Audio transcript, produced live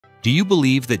Do you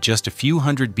believe that just a few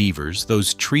hundred beavers,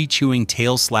 those tree-chewing,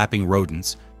 tail-slapping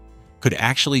rodents, could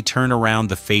actually turn around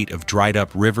the fate of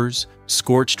dried-up rivers,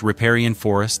 scorched riparian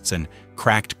forests, and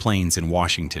cracked plains in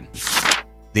Washington?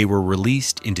 They were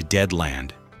released into dead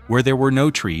land, where there were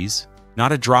no trees,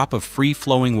 not a drop of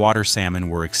free-flowing water. Salmon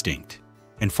were extinct,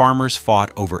 and farmers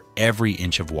fought over every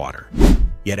inch of water.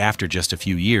 Yet after just a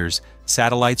few years,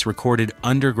 satellites recorded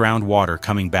underground water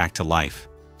coming back to life,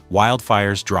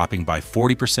 wildfires dropping by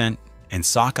 40%, and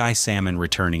sockeye salmon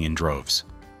returning in droves.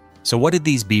 So what did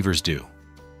these beavers do?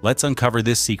 Let's uncover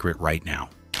this secret right now.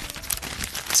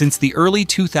 Since the early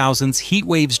 2000s, heat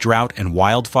waves, drought, and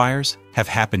wildfires have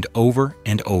happened over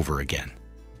and over again.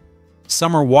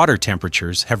 Summer water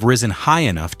temperatures have risen high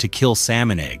enough to kill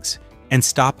salmon eggs and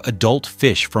stop adult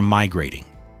fish from migrating.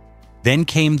 Then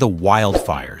came the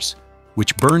wildfires,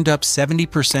 which burned up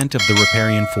 70% of the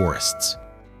riparian forests.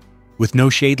 With no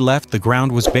shade left, the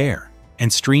ground was bare,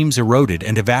 and streams eroded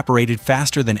and evaporated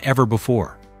faster than ever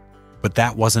before. But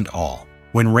that wasn't all.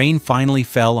 When rain finally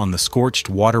fell on the scorched,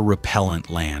 water-repellent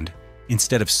land,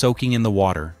 instead of soaking in the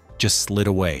water, just slid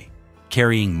away,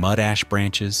 carrying mud ash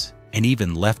branches and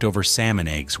even leftover salmon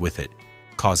eggs with it,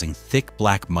 causing thick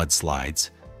black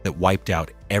mudslides that wiped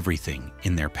out everything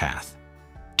in their path.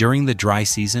 During the dry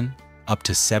season, up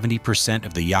to 70%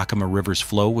 of the Yakima River's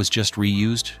flow was just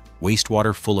reused,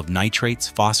 wastewater full of nitrates,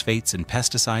 phosphates, and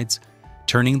pesticides,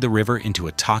 turning the river into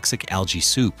a toxic algae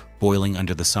soup boiling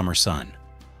under the summer sun.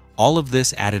 All of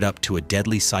this added up to a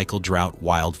deadly cycle: drought,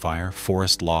 wildfire,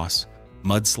 forest loss,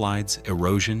 mudslides,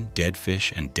 erosion, dead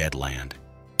fish, and dead land.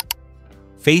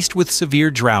 Faced with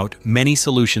severe drought, many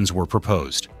solutions were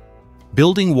proposed.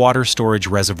 Building water storage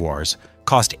reservoirs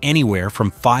cost anywhere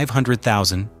from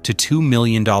 $500,000 to $2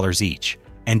 million each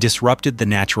and disrupted the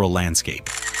natural landscape.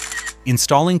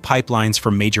 Installing pipelines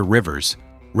from major rivers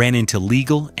ran into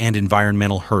legal and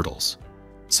environmental hurdles.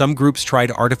 Some groups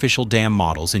tried artificial dam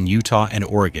models in Utah and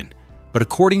Oregon, but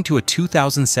according to a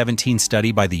 2017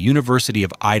 study by the University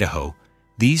of Idaho,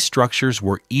 these structures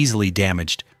were easily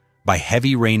damaged by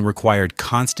heavy rain, required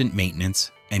constant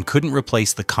maintenance, and couldn't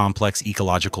replace the complex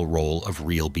ecological role of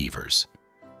real beavers.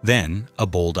 Then, a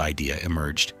bold idea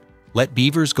emerged: let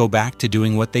beavers go back to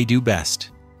doing what they do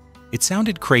best. It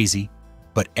sounded crazy,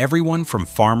 but everyone from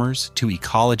farmers to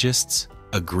ecologists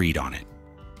agreed on it.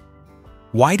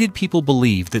 Why did people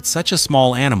believe that such a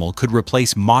small animal could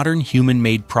replace modern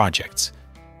human-made projects?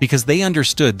 Because they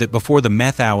understood that before the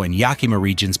Methow and Yakima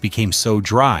regions became so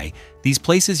dry, these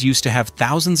places used to have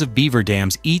thousands of beaver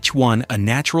dams, each one a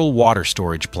natural water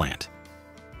storage plant.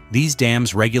 These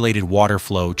dams regulated water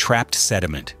flow, trapped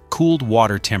sediment, cooled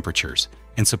water temperatures,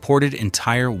 and supported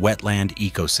entire wetland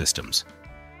ecosystems.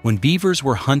 When beavers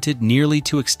were hunted nearly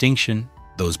to extinction,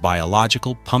 those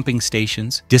biological pumping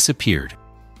stations disappeared,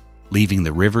 leaving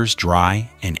the rivers dry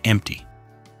and empty.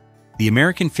 The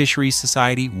American Fisheries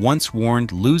Society once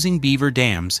warned losing beaver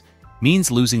dams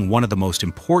means losing one of the most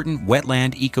important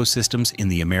wetland ecosystems in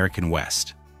the American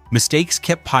West. Mistakes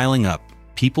kept piling up.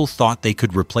 People thought they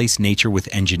could replace nature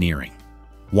with engineering.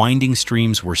 Winding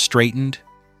streams were straightened,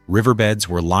 riverbeds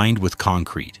were lined with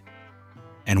concrete,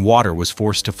 and water was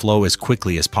forced to flow as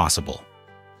quickly as possible.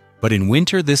 But in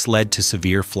winter, this led to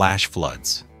severe flash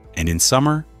floods, and in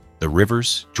summer, the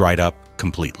rivers dried up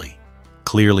completely.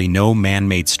 Clearly, no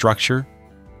man-made structure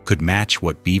could match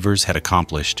what beavers had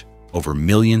accomplished over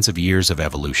millions of years of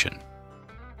evolution.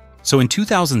 So in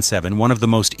 2007, one of the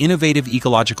most innovative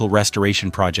ecological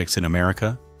restoration projects in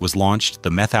America was launched,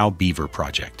 the Methow Beaver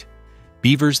Project.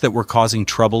 Beavers that were causing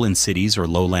trouble in cities or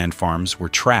lowland farms were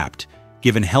trapped,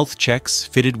 given health checks,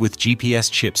 fitted with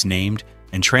GPS chips, named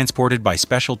and transported by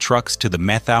special trucks to the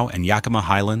Methow and Yakima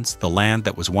Highlands, the land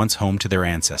that was once home to their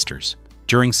ancestors.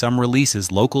 During some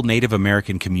releases, local Native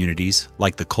American communities,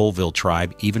 like the Colville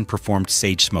tribe, even performed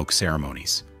sage smoke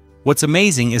ceremonies. What's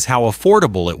amazing is how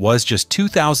affordable it was: just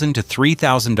 $2,000 to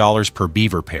 $3,000 per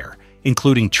beaver pair,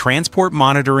 including transport,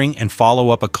 monitoring, and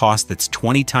follow-up, a cost that's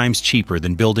 20 times cheaper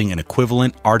than building an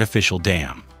equivalent artificial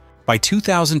dam. By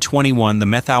 2021, the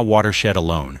Methow watershed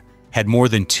alone had more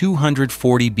than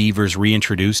 240 beavers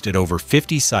reintroduced at over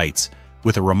 50 sites,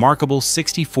 with a remarkable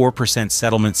 64%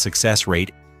 settlement success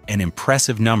rate, an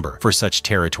impressive number for such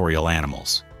territorial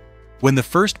animals. When the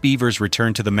first beavers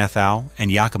returned to the Methow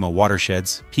and Yakima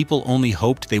watersheds, people only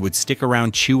hoped they would stick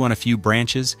around, chew on a few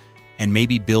branches, and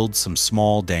maybe build some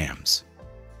small dams.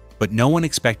 But no one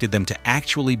expected them to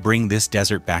actually bring this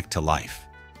desert back to life.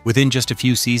 Within just a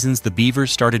few seasons, the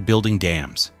beavers started building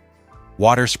dams.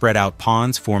 Water spread out,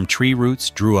 ponds formed, tree roots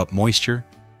drew up moisture,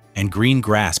 and green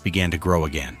grass began to grow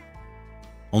again.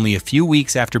 Only a few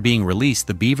weeks after being released,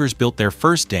 the beavers built their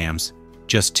first dams,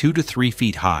 just 2 to 3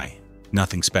 feet high,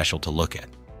 nothing special to look at.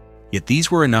 Yet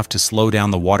these were enough to slow down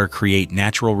the water, create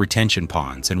natural retention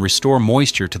ponds, and restore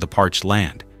moisture to the parched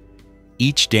land.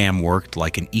 Each dam worked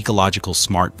like an ecological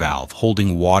smart valve,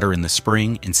 holding water in the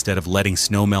spring instead of letting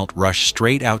snowmelt rush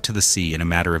straight out to the sea in a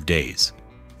matter of days.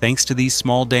 Thanks to these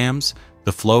small dams,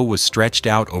 the flow was stretched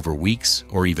out over weeks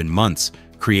or even months,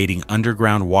 creating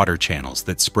underground water channels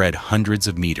that spread hundreds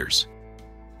of meters.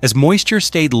 As moisture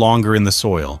stayed longer in the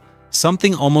soil,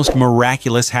 something almost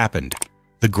miraculous happened.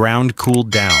 The ground cooled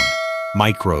down,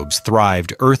 microbes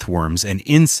thrived, earthworms and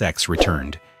insects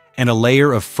returned, and a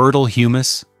layer of fertile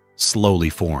humus slowly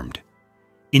formed.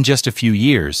 In just a few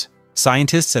years,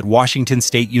 scientists at Washington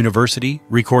State University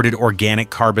recorded organic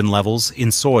carbon levels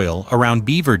in soil around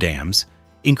beaver dams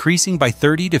increasing by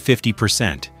 30 to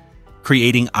 50%,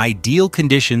 creating ideal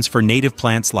conditions for native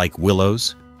plants like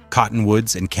willows,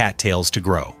 cottonwoods, and cattails to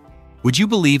grow. Would you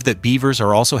believe that beavers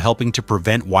are also helping to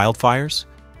prevent wildfires?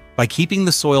 By keeping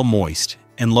the soil moist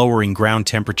and lowering ground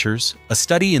temperatures, a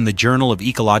study in the Journal of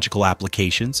Ecological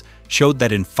Applications showed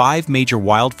that in 5 major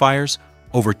wildfires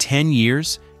over 10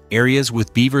 years, areas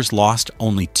with beavers lost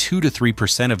only 2 to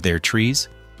 3% of their trees,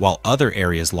 while other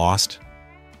areas lost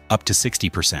up to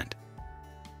 60%.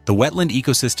 The wetland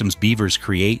ecosystems beavers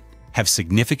create have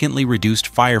significantly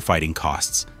reduced firefighting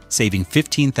costs, saving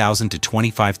 $15,000 to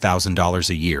 $25,000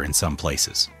 a year in some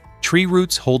places. Tree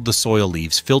roots hold the soil,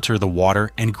 leaves filter the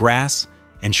water, and grass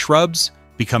and shrubs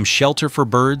become shelter for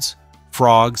birds,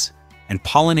 frogs, and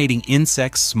pollinating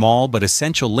insects, small but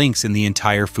essential links in the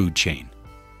entire food chain.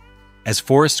 As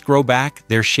forests grow back,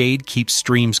 their shade keeps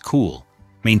streams cool,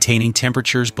 maintaining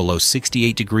temperatures below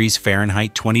 68 degrees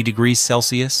Fahrenheit, 20 degrees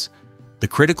Celsius, the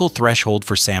critical threshold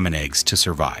for salmon eggs to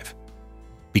survive.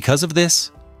 Because of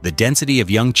this, the density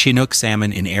of young Chinook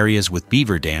salmon in areas with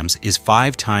beaver dams is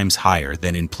 5 times higher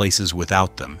than in places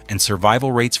without them, and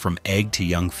survival rates from egg to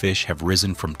young fish have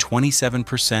risen from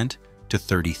 27% to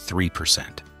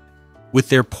 33%. With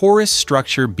their porous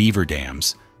structure, beaver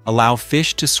dams allow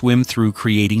fish to swim through,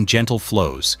 creating gentle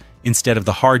flows instead of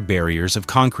the hard barriers of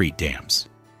concrete dams.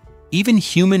 Even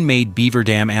human-made beaver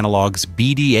dam analogs,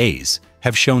 BDAs,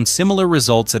 have shown similar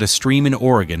results at a stream in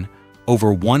Oregon.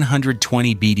 Over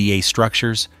 120 BDA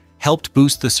structures helped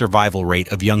boost the survival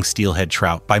rate of young steelhead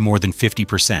trout by more than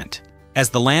 50%. As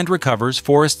the land recovers,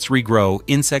 forests regrow,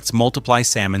 insects multiply,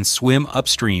 salmon swim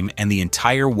upstream, and the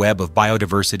entire web of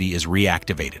biodiversity is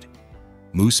reactivated.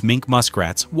 Moose, mink,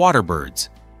 muskrats, water birds,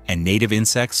 and native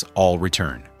insects all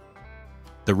return.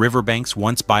 The riverbanks,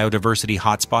 once biodiversity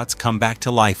hotspots, come back to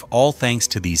life, all thanks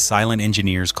to these silent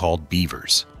engineers called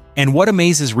beavers. And what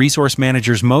amazes resource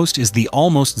managers most is the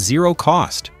almost zero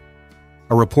cost.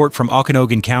 A report from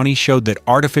Okanogan County showed that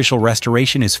artificial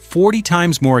restoration is 40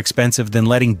 times more expensive than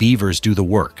letting beavers do the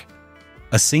work.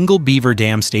 A single beaver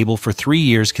dam stable for 3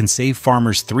 years can save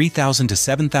farmers $3,000 to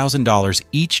 $7,000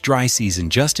 each dry season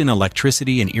just in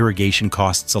electricity and irrigation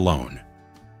costs alone.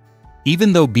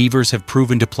 Even though beavers have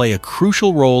proven to play a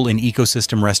crucial role in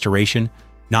ecosystem restoration,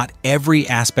 not every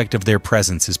aspect of their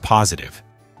presence is positive.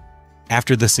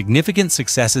 After the significant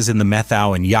successes in the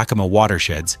Methau and Yakima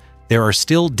watersheds, there are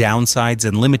still downsides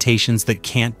and limitations that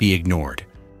can't be ignored.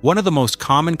 One of the most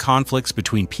common conflicts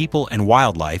between people and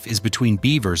wildlife is between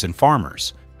beavers and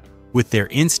farmers. With their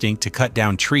instinct to cut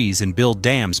down trees and build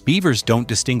dams, beavers don't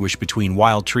distinguish between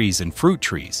wild trees and fruit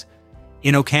trees.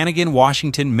 In Okanogan,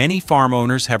 Washington, many farm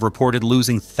owners have reported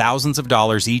losing thousands of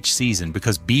dollars each season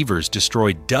because beavers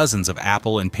destroyed dozens of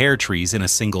apple and pear trees in a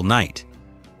single night.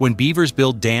 When beavers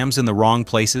build dams in the wrong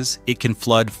places, it can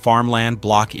flood farmland,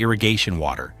 block irrigation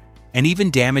water, and even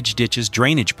damage ditches,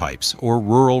 drainage pipes, or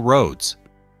rural roads.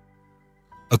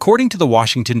 According to the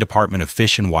Washington Department of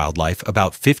Fish and Wildlife,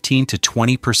 about 15 to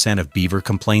 20% of beaver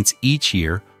complaints each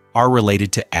year are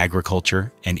related to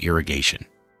agriculture and irrigation.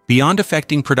 Beyond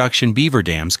affecting production, beaver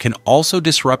dams can also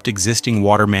disrupt existing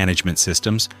water management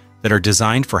systems that are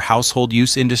designed for household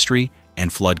use, industry,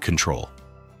 and flood control.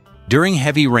 During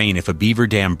heavy rain, if a beaver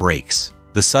dam breaks,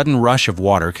 the sudden rush of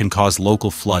water can cause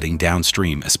local flooding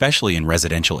downstream, especially in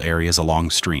residential areas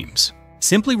along streams.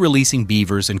 Simply releasing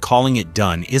beavers and calling it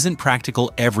done isn't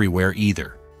practical everywhere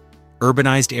either.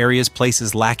 Urbanized areas,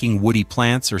 places lacking woody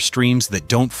plants, or streams that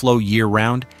don't flow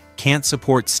year-round can't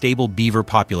support stable beaver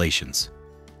populations.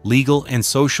 Legal and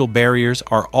social barriers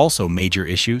are also major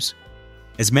issues.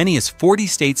 As many as 40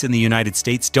 states in the United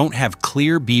States don't have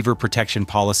clear beaver protection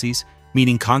policies,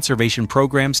 meaning conservation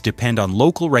programs depend on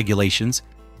local regulations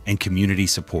and community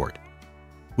support.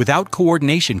 Without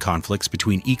coordination, conflicts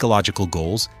between ecological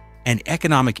goals and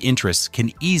economic interests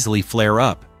can easily flare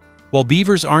up. While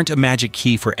beavers aren't a magic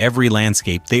key for every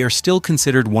landscape, they are still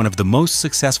considered one of the most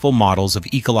successful models of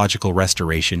ecological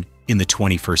restoration in the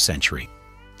 21st century.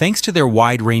 Thanks to their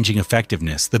wide-ranging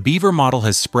effectiveness, the beaver model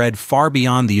has spread far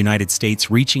beyond the United States,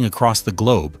 reaching across the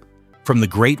globe, from the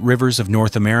great rivers of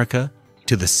North America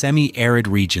to the semi-arid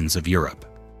regions of Europe.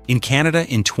 In Canada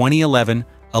in 2011,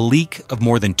 a leak of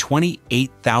more than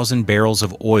 28,000 barrels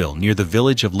of oil near the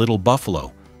village of Little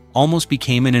Buffalo almost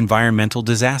became an environmental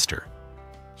disaster.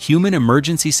 Human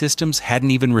emergency systems hadn't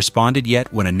even responded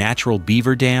yet when a natural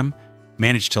beaver dam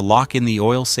managed to lock in the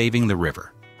oil, saving the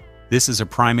river. This is a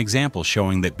prime example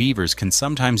showing that beavers can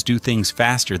sometimes do things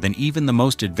faster than even the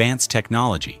most advanced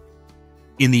technology.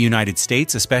 In the United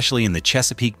States, especially in the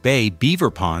Chesapeake Bay,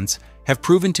 beaver ponds have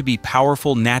proven to be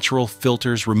powerful natural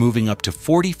filters, removing up to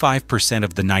 45%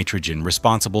 of the nitrogen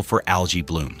responsible for algae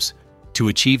blooms. To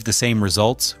achieve the same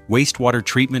results, wastewater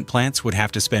treatment plants would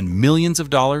have to spend millions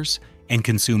of dollars and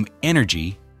consume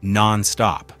energy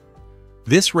non-stop.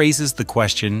 This raises the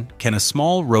question, can a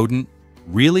small rodent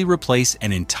really replace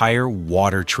an entire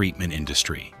water treatment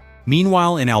industry?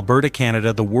 Meanwhile, in Alberta,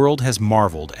 Canada, the world has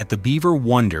marveled at the beaver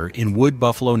wonder in Wood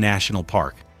Buffalo National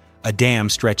Park, a dam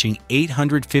stretching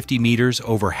 850 meters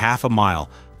over half a mile,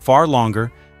 far longer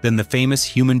than the famous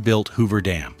human-built Hoover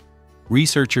Dam.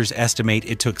 Researchers estimate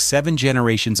it took 7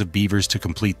 generations of beavers to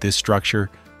complete this structure,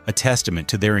 a testament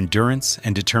to their endurance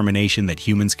and determination that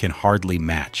humans can hardly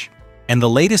match. And the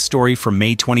latest story from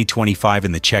May 2025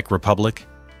 in the Czech Republic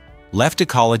left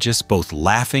ecologists both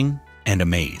laughing and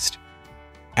amazed.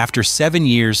 After 7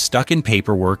 years stuck in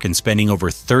paperwork and spending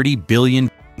over $30 billion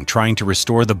trying to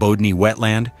restore the Bodny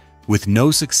wetland, with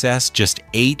no success, just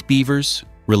 8 beavers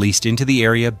released into the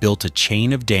area built a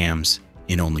chain of dams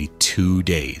in only 2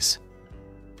 days.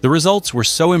 The results were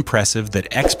so impressive that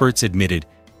experts admitted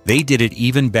they did it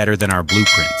even better than our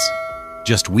blueprints.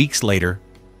 Just weeks later,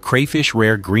 crayfish,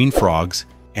 rare green frogs,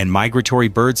 and migratory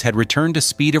birds had returned a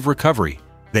speed of recovery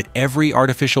that every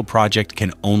artificial project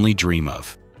can only dream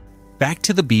of. Back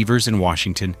to the beavers in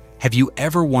Washington, have you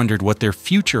ever wondered what their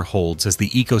future holds as the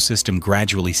ecosystem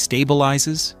gradually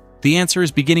stabilizes? The answer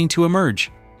is beginning to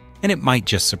emerge, and it might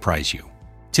just surprise you.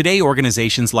 Today,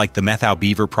 organizations like the Methau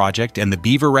Beaver Project and the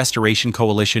Beaver Restoration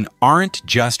Coalition aren't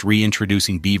just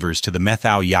reintroducing beavers to the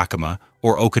Methau-Yakima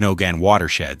or Okanogan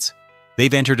watersheds.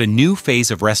 They've entered a new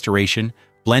phase of restoration,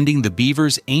 blending the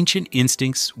beaver's ancient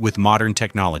instincts with modern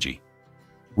technology.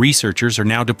 Researchers are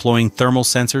now deploying thermal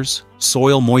sensors,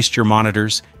 soil moisture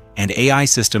monitors, and AI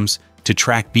systems to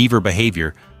track beaver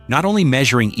behavior, not only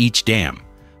measuring each dam,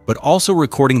 but also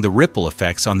recording the ripple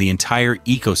effects on the entire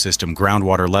ecosystem: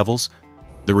 groundwater levels,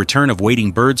 the return of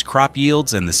wading birds, crop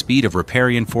yields, and the speed of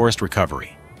riparian forest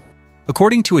recovery.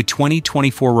 According to a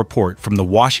 2024 report from the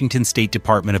Washington State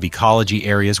Department of Ecology,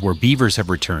 areas where beavers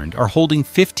have returned are holding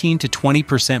 15 to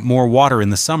 20% more water in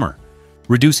the summer,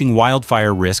 reducing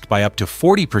wildfire risk by up to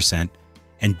 40%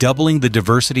 and doubling the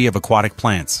diversity of aquatic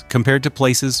plants compared to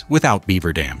places without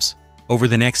beaver dams. Over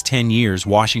the next 10 years,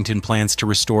 Washington plans to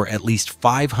restore at least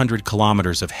 500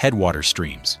 kilometers of headwater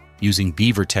streams using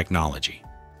beaver technology.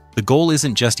 The goal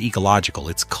isn't just ecological,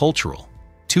 it's cultural.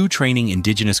 Training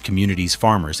indigenous communities,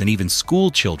 farmers, and even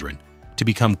school children to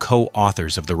become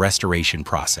co-authors of the restoration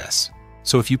process.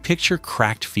 So if you picture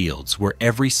cracked fields where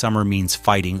every summer means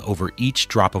fighting over each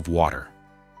drop of water,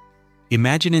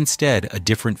 imagine instead a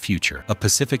different future, a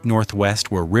Pacific Northwest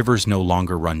where rivers no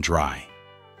longer run dry,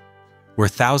 where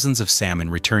thousands of salmon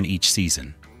return each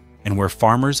season, and where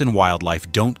farmers and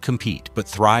wildlife don't compete but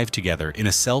thrive together in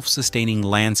a self-sustaining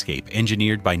landscape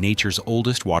engineered by nature's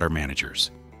oldest water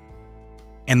managers.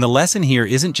 And the lesson here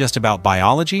isn't just about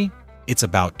biology, it's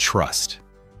about trust.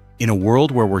 In a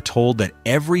world where we're told that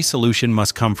every solution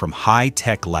must come from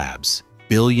high-tech labs,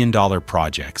 billion-dollar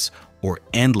projects, or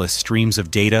endless streams of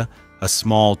data, a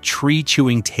small,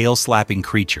 tree-chewing, tail-slapping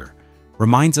creature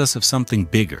reminds us of something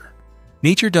bigger.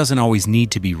 Nature doesn't always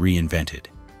need to be reinvented.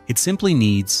 It simply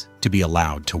needs to be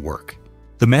allowed to work.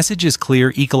 The message is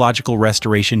clear: ecological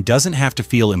restoration doesn't have to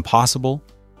feel impossible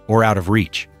or out of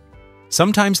reach.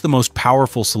 Sometimes the most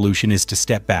powerful solution is to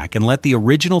step back and let the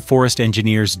original forest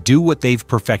engineers do what they've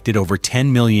perfected over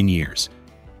 10 million years.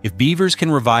 If beavers can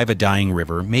revive a dying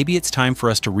river, maybe it's time for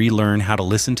us to relearn how to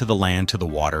listen to the land, to the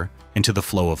water, and to the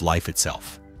flow of life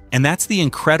itself. And that's the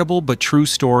incredible but true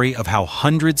story of how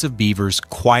hundreds of beavers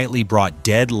quietly brought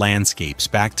dead landscapes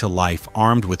back to life,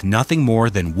 armed with nothing more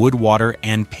than wood, water,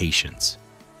 and patience.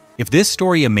 If this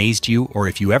story amazed you, or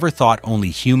if you ever thought only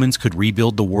humans could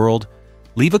rebuild the world,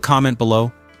 leave a comment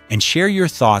below and share your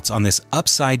thoughts on this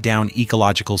upside-down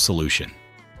ecological solution.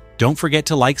 Don't forget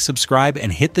to like, subscribe,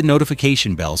 and hit the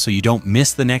notification bell so you don't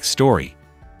miss the next story.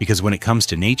 Because when it comes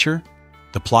to nature,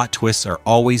 the plot twists are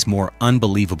always more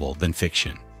unbelievable than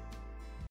fiction.